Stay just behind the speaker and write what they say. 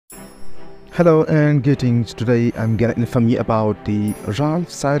Hello and greetings. Today I'm gonna inform you about the Ralph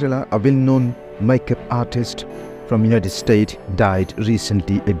Cirella, a well-known makeup artist from United States, died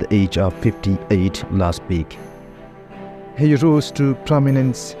recently at the age of 58 last week. He rose to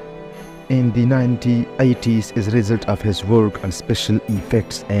prominence in the 1980s as a result of his work on special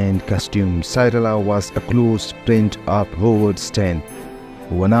effects and costumes. Cirella was a close friend of Howard Stern,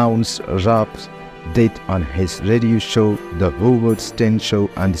 who announced Ralph's death on his radio show, The Howard Stern Show,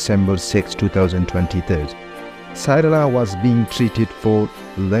 on December 6, 2023. Cirella was being treated for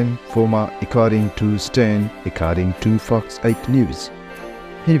lymphoma, according to Stern, according to Fox 8 News.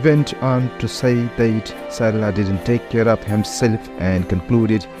 He went on to say that Cirella didn't take care of himself and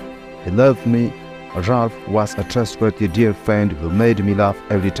concluded, "He loved me. Ralph was a trustworthy dear friend who made me laugh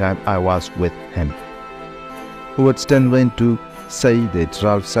every time I was with him." Howard Stern went to say that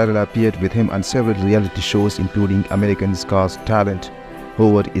Ralph Cirella appeared with him on several reality shows, including America's Got Talent.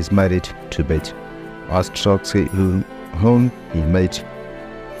 Howard is married to Beth, asked Roxy whom he met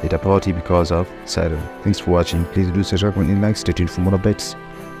at a party because of Cirella. Thanks for watching. Please do subscribe and like, stay tuned for more updates.